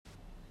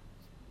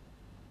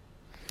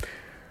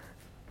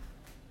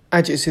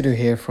Ajit Sidhu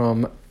here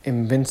from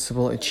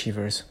Invincible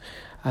Achievers.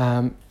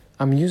 I'm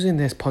using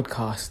this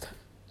podcast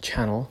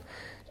channel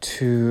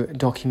to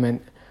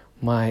document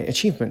my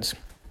achievements.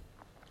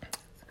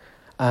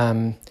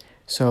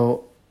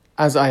 So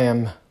as I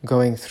am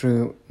going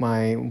through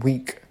my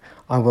week,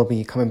 I will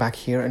be coming back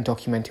here and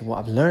documenting what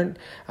I've learned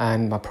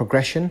and my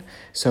progression.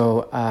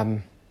 So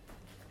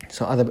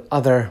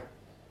other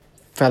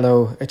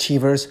fellow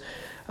achievers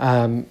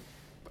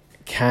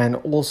can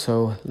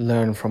also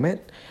learn from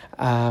it.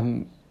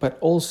 But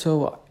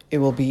also it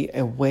will be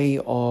a way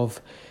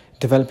of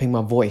developing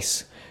my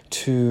voice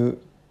to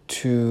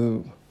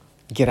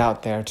get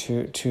out there,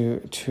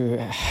 to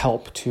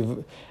help,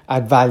 to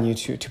add value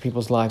to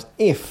people's lives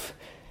if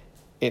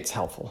it's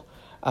helpful.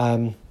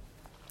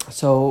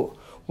 So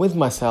with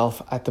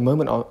myself at the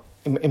moment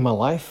in my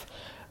life,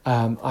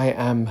 I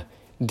am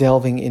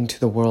delving into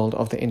the world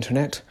of the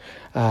internet.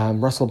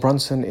 Russell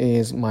Brunson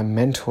is my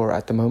mentor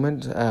at the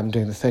moment,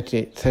 doing the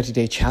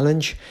 30-day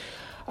challenge.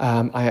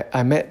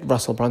 I met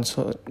Russell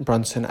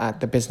Brunson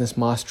at the Business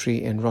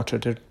Mastery in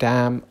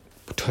Rotterdam,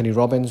 Tony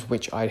Robbins,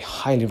 which I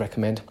highly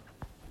recommend.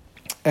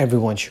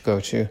 Everyone should go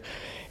to.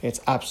 It's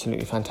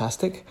absolutely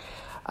fantastic.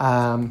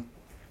 And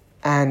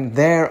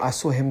there I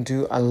saw him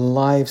do a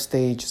live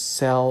stage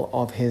sell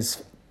of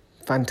his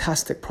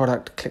fantastic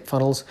product,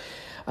 ClickFunnels.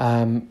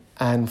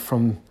 And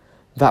from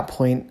that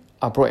point,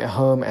 I brought it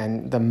home,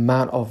 and the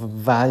amount of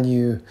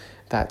value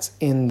that's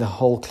in the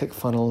whole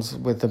ClickFunnels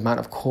with the amount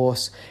of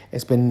course,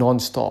 it's been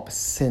non-stop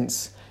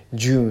since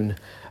June.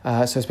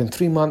 So it's been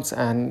 3 months,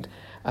 and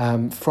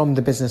from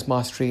the Business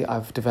Mastery,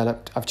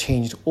 I've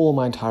changed all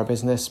my entire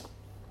business.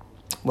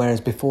 Whereas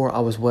before I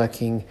was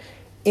working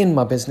in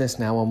my business,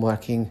 now I'm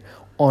working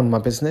on my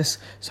business.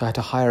 So I had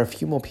to hire a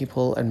few more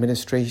people,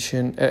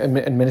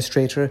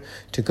 administrator,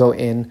 to go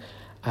in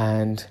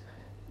and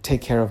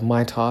take care of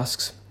my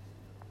tasks,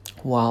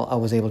 while I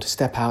was able to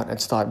step out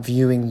and start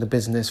viewing the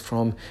business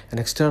from an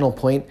external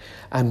point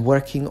and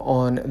working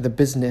on the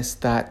business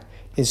that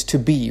is to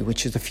be,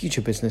 which is the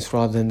future business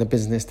rather than the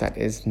business that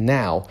is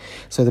now.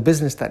 So the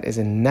business that is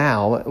in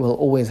now will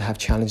always have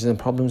challenges and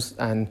problems,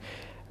 and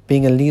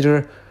being a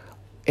leader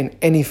in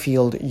any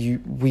field,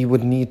 we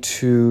would need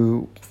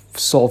to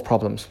solve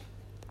problems.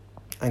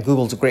 And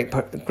Google's a great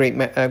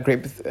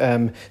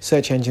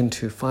search engine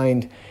to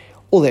find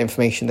all the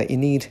information that you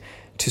need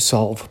to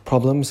solve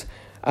problems.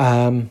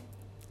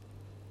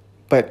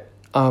 But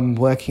I'm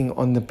working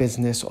on the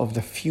business of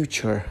the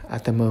future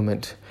at the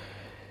moment.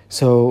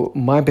 So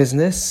my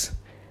business,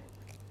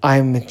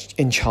 I'm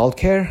in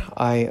childcare.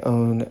 I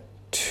own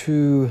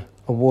 2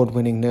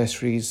 award-winning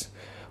nurseries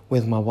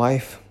with my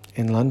wife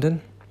in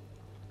London.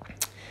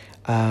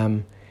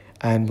 And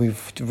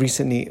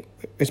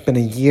it's been a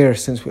year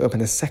since we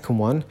opened a second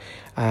one,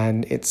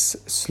 and it's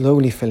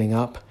slowly filling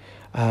up.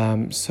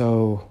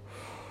 So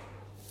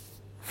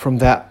from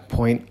that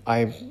point,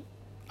 I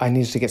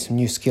needed to get some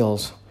new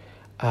skills.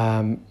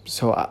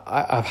 So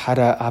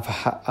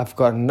I've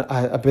got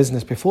a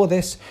business before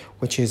this,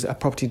 which is a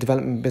property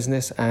development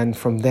business, and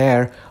from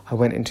there I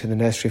went into the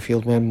nursery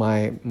field when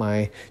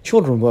my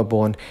children were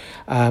born.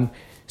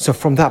 So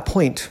from that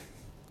point,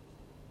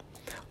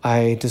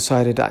 I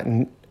decided that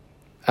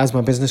as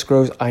my business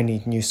grows, I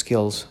need new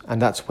skills,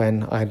 and that's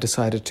when I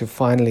decided to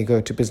finally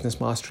go to Business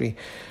Mastery.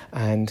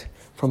 And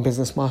from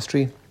Business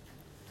Mastery,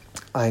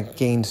 I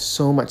gained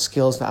so much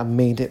skills that I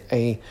made it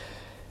a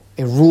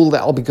rule that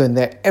I'll be going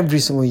there every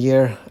single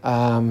year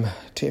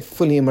to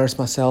fully immerse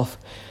myself.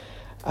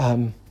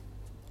 And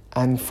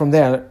from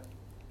there,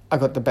 I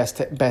got the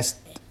best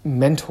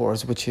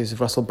mentors, which is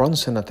Russell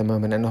Brunson at the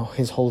moment and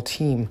his whole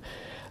team.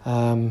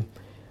 And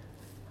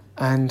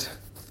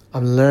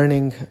I'm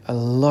learning a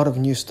lot of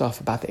new stuff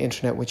about the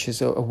internet, which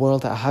is a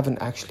world that I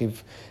haven't actually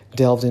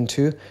delved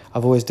into.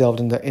 I've always delved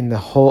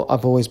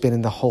I've always been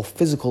in the whole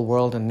physical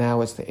world, and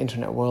now it's the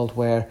internet world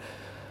where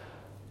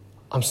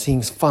I'm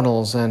seeing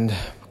funnels and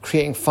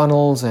creating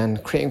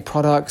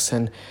products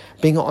and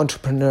being an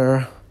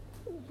entrepreneur,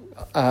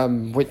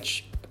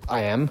 which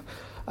I am.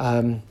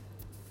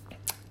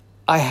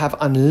 I have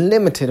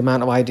unlimited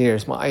amount of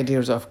ideas. My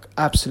ideas are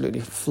absolutely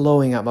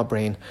flowing out my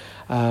brain.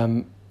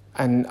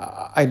 And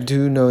I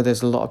do know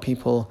there's a lot of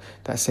people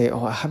that say,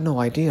 "Oh, I have no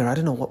idea. I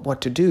don't know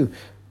what to do."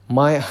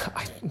 My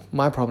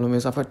problem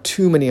is I've got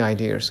too many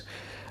ideas.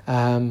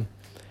 And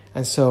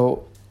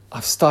so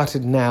I've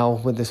started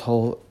now with this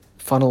whole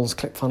funnels,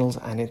 ClickFunnels,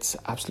 and it's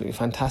absolutely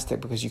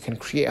fantastic because you can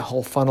create a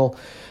whole funnel.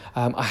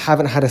 I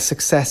haven't had a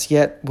success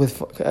yet with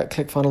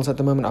ClickFunnels at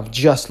the moment. I've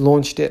just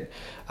launched it.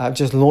 I've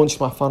just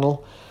launched my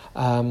funnel.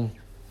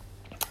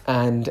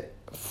 And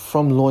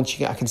from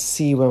launching it, I can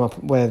see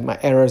where my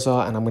errors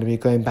are, and I'm going to be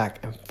going back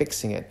and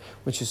fixing it,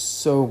 which is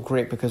so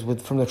great because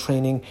from the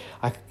training,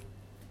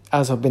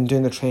 as I've been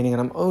doing the training,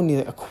 and I'm only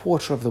a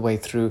quarter of the way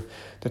through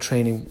the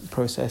training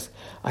process,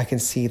 I can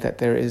see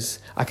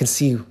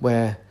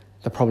where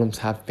the problems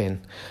have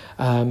been.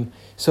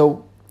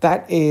 So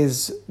that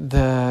is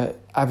the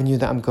avenue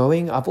that I'm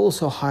going. I've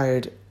also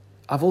hired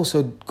I've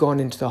also gone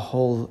into the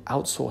whole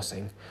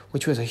outsourcing,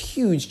 which was a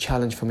huge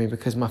challenge for me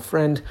because my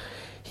friend,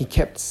 he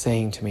kept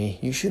saying to me,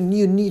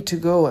 you need to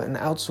go and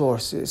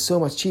outsource. It's so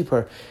much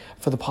cheaper,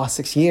 for the past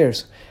 6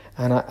 years.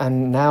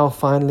 And now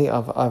finally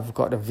I've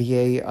got a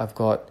VA. I've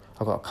got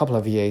a couple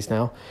of VAs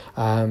now,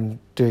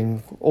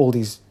 doing all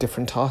these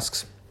different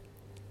tasks.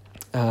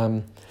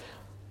 And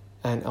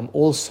I'm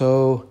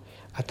also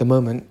at the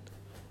moment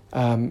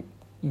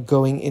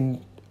going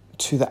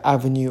into the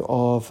avenue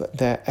of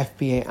the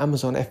FBA,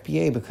 Amazon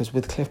FBA, because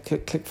with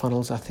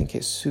ClickFunnels, I think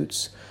it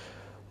suits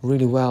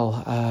really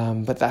well.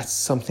 But that's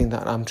something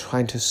that I'm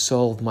trying to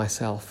solve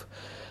myself.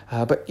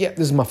 But yeah,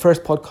 this is my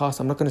first podcast.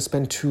 I'm not going to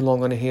spend too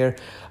long on it here.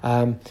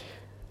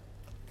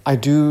 I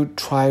do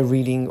try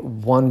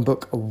reading one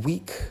book a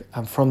week.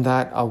 And from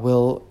that, I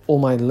will,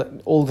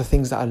 all the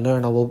things that I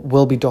learn, I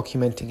will be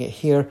documenting it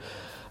here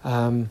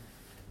on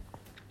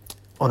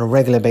a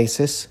regular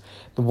basis.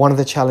 One of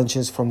the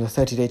challenges from the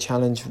 30-day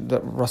challenge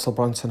that Russell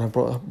Brunson have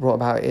brought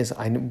about is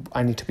I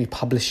need to be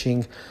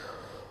publishing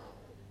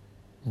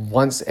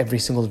once every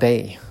single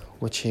day,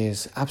 which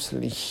is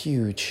absolutely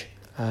huge.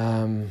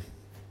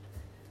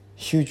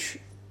 Huge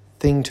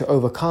thing to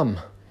overcome,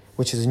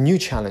 which is a new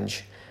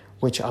challenge,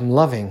 which I'm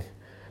loving,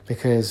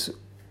 because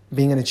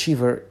being an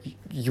achiever,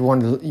 you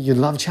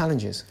love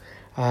challenges.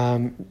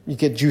 You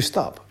get juiced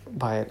up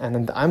by it,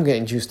 and I'm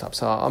getting juiced up.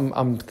 So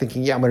I'm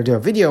thinking, I'm going to do a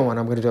video and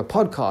I'm going to do a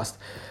podcast.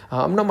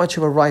 I'm not much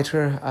of a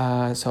writer,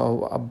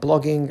 so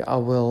blogging, I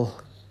will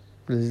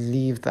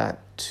leave that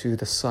to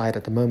the side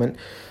at the moment.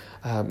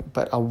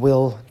 But I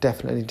will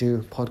definitely do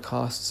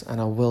podcasts, and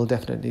I will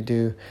definitely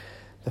do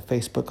the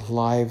Facebook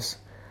Lives,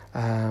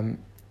 and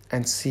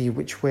see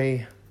which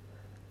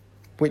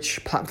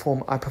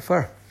platform I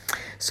prefer.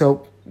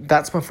 So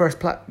that's my first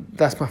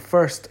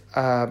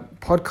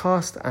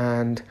podcast,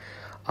 and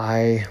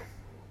I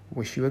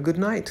wish you a good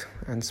night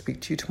and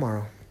speak to you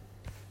tomorrow.